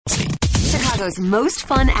Chicago's most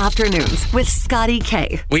fun afternoons with Scotty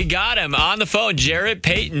K. We got him on the phone. Jarrett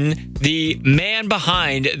Payton, the man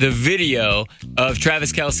behind the video of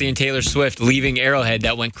Travis Kelce and Taylor Swift leaving Arrowhead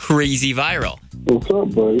that went crazy viral. What's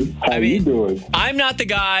up, buddy? How you doing? I'm not the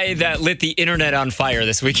guy that lit the internet on fire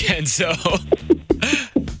this weekend, so...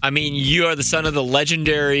 I mean, you are the son of the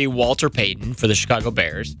legendary Walter Payton for the Chicago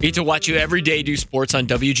Bears. We get to watch you every day do sports on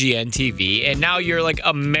WGN TV, and now you're like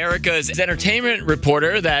America's entertainment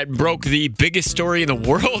reporter that broke the biggest story in the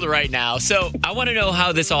world right now. So I want to know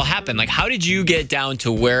how this all happened. Like, how did you get down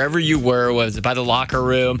to wherever you were? Was it by the locker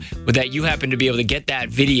room? Or that you happened to be able to get that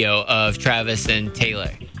video of Travis and Taylor?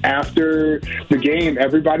 After the game,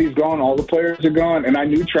 everybody's gone. All the players are gone. And I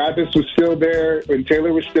knew Travis was still there and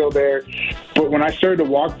Taylor was still there. But when I started to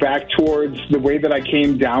walk back towards the way that I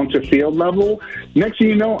came down to field level, next thing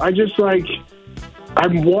you know,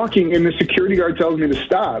 I'm walking and the security guard tells me to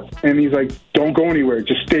stop. And he's like, don't go anywhere.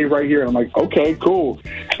 Just stay right here. I'm like, okay, cool.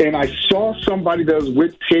 And I saw somebody that was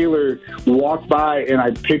with Taylor walk by and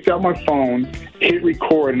I picked up my phone, hit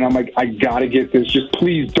record, and I'm like, I got to get this. Just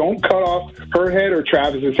please don't cut off her head or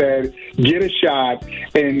Travis's head. Get a shot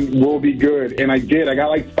and we'll be good. And I did. I got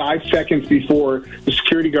like 5 seconds before the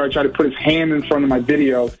security guard tried to put his hand in front of my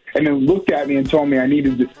video and then looked at me and told me I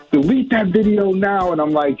needed to delete that video now. And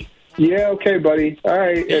I'm like, yeah, okay, buddy. All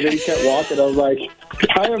right. And then he kept walking. I was like,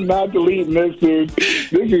 I am not deleting this, dude.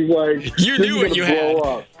 This is like, you knew what you had.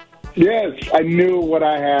 Up. Yes, I knew what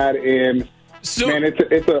I had, and so, man,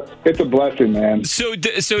 it's a blessing, man. So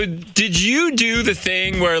did you do the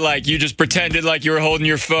thing where like you just pretended like you were holding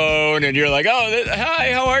your phone and you're like, oh,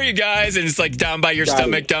 hi, how are you guys? And it's like down by your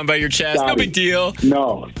stomach, down by your chest. Scotty. No big deal.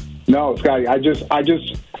 No, Scotty. I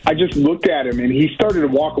just looked at him and he started to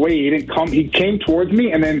walk away. He didn't come. He came towards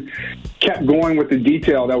me and then kept going with the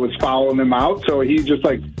detail that was following him out. So he just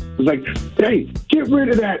was like, hey, get rid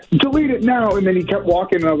of that. Delete it now. And then he kept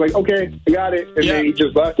walking and I was like, okay, I got it. And then he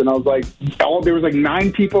just left. And I was like, there was like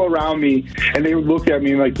 9 people around me and they would look at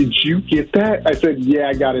me like, did you get that? I said, yeah,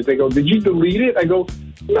 I got it. They go, did you delete it? I go,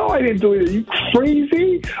 no, I didn't delete it. Are you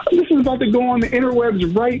crazy? This is about to go on the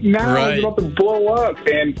interwebs right now. Right. It's about to blow up.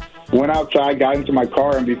 And went outside, got into my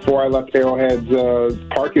car, and before I left Arrowhead's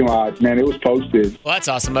parking lot, man, it was posted. Well, that's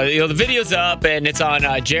awesome. The video's up, and it's on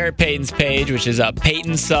Jarrett Payton's page, which is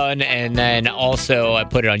Payton's Son, and then also I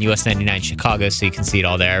put it on US 99 Chicago, so you can see it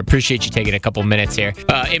all there. I appreciate you taking a couple minutes here.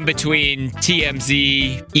 In between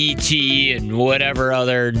TMZ, ET, and whatever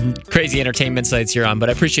other crazy entertainment sites you're on, but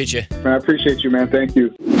I appreciate you. Man, I appreciate you, man. Thank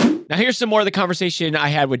you. Now, here's some more of the conversation I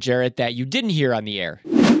had with Jarrett that you didn't hear on the air.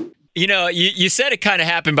 You know, you said it kind of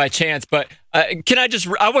happened by chance, but I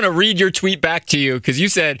want to read your tweet back to you because you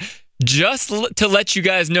said, just to let you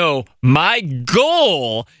guys know, my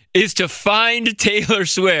goal is to find Taylor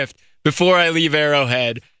Swift before I leave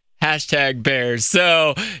Arrowhead. #Bears.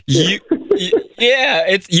 So you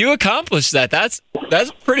accomplished that. That's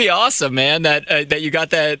pretty awesome, man. That you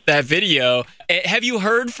got that video. Have you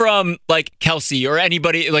heard from like Kelce or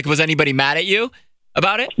anybody? Like, was anybody mad at you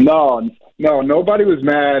about it? No, nobody was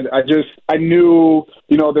mad. I knew,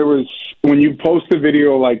 there was, when you post a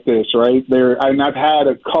video like this, right, and I've had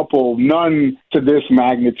a couple, none to this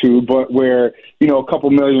magnitude, but where, a couple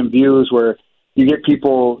million views where you get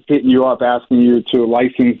people hitting you up asking you to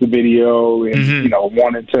license the video and,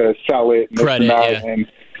 wanting to sell it and credit, this and that.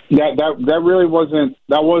 Yeah. And that really wasn't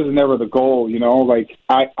never the goal, Like,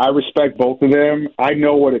 I respect both of them. I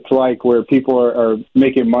know what it's like where people are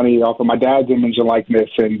making money off of my dad's image and likeness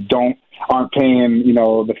and aren't paying,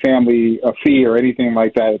 the family a fee or anything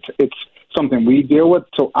like that. It's something we deal with.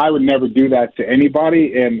 So I would never do that to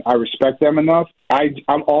anybody, and I respect them enough.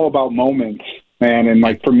 I'm all about moments, man. And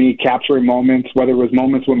like for me, capturing moments, whether it was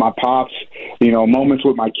moments with my pops, moments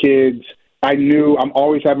with my kids, I knew I'm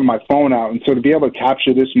always having my phone out. And so to be able to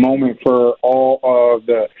capture this moment for all of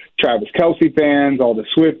the Travis Kelce fans, all the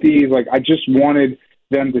Swifties, like I just wanted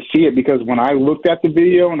them to see it because when I looked at the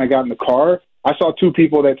video and I got in the car, I saw 2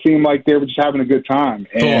 people that seemed like they were just having a good time.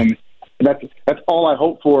 And that's all I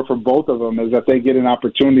hope for both of them is that they get an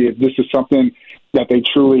opportunity. If this is something that they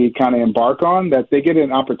truly kind of embark on, that they get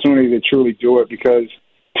an opportunity to truly do it because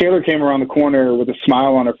Taylor came around the corner with a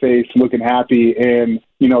smile on her face, looking happy. And,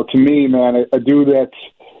 to me, man, a dude that's,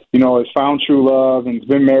 has found true love and has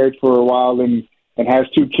been married for a while and has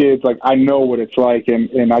 2 kids, like I know what it's like,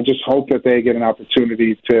 and I just hope that they get an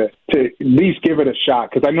opportunity to at least give it a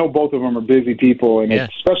shot because I know both of them are busy people, and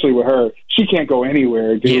especially with her, she can't go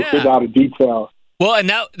anywhere without a detail. Well, and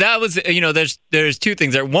that was there's 2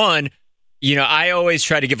 things there. One, I always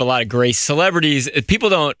try to give a lot of grace. Celebrities,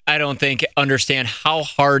 people I don't think understand how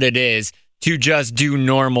hard it is to just do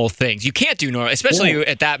normal things. You can't do normal, especially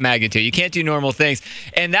at that magnitude. You can't do normal things.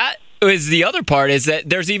 And that is the other part, is that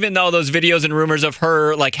there's even all those videos and rumors of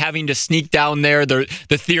her like having to sneak down there. The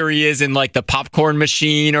theory is in like the popcorn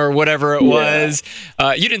machine or whatever it was.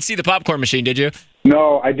 You didn't see the popcorn machine, did you?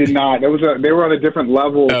 No, I did not. They were on a different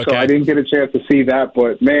level, so I didn't get a chance to see that.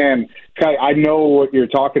 But man, I know what you're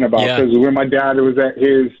talking about, because when my dad was at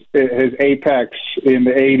his apex in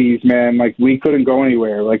the 80s, man, like we couldn't go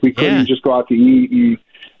anywhere. Like we couldn't just go out to eat,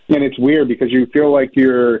 and it's weird because you feel like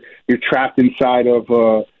you're trapped inside of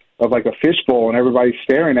like a fishbowl and everybody's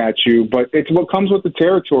staring at you. But it's what comes with the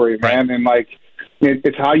territory, man, and like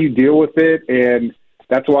it's how you deal with it. And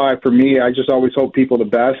that's why, for me, I just always hope people the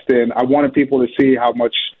best. And I wanted people to see how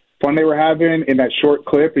much fun they were having in that short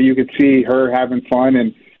clip, and you could see her having fun.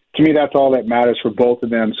 And to me, that's all that matters for both of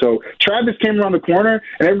them. So Travis came around the corner,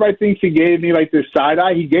 and everybody thinks he gave me like this side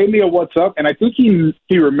eye. He gave me a what's up, and I think he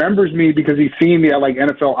remembers me because he's seen me at like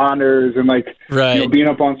NFL honors and like being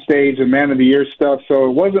up on stage and Man of the Year stuff. So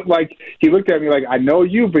it wasn't like he looked at me like, I know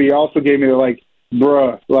you, but he also gave me the like,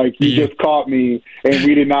 bruh, like you just caught me, and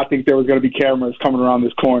we did not think there was going to be cameras coming around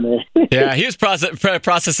this corner. Yeah, he was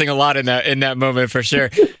processing a lot in that moment for sure.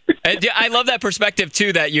 And I love that perspective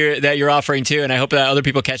too that you're offering too, and I hope that other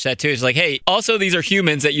people catch that too. It's like, hey, also these are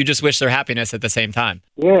humans that you just wish their happiness at the same time.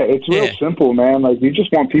 Yeah, it's real simple, man. Like you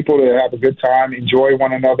just want people to have a good time, enjoy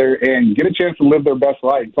one another, and get a chance to live their best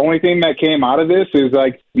life. The only thing that came out of this is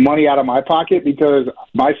like money out of my pocket, because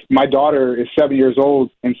my daughter is 7 years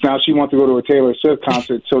old, and now she wants to go to a Taylor Swift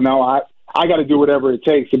concert. So now I got to do whatever it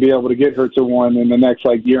takes to be able to get her to one in the next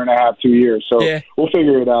like year and a half, 2 years. So we'll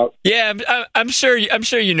figure it out. Yeah, I'm sure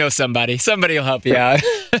you know somebody. Somebody will help you out.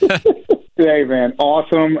 Hey, man,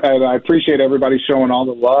 awesome. And I appreciate everybody showing all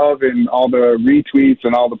the love and all the retweets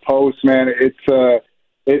and all the posts, man.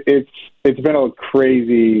 It's been a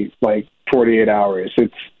crazy like 48 hours.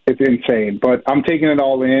 It's insane, but I'm taking it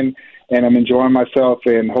all in, and I'm enjoying myself,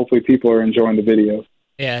 and hopefully people are enjoying the video.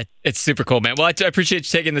 Yeah, it's super cool, man. Well, I appreciate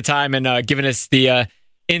you taking the time and giving us the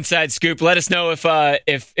inside scoop. Let us know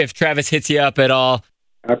if Travis hits you up at all.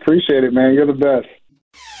 I appreciate it, man. You're the best.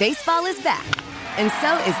 Baseball is back, and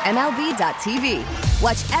so is MLB.tv.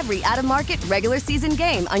 Watch every out-of-market regular season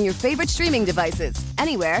game on your favorite streaming devices,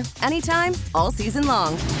 anywhere, anytime, all season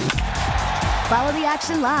long. Follow the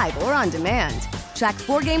action live or on demand. Track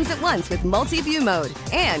 4 games at once with multi-view mode,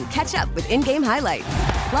 and catch up with in-game highlights.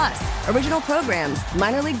 Plus, original programs,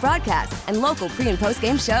 minor league broadcasts, and local pre- and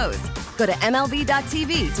post-game shows. Go to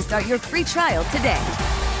MLB.tv to start your free trial today.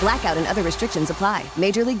 Blackout and other restrictions apply.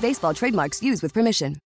 Major League Baseball trademarks used with permission.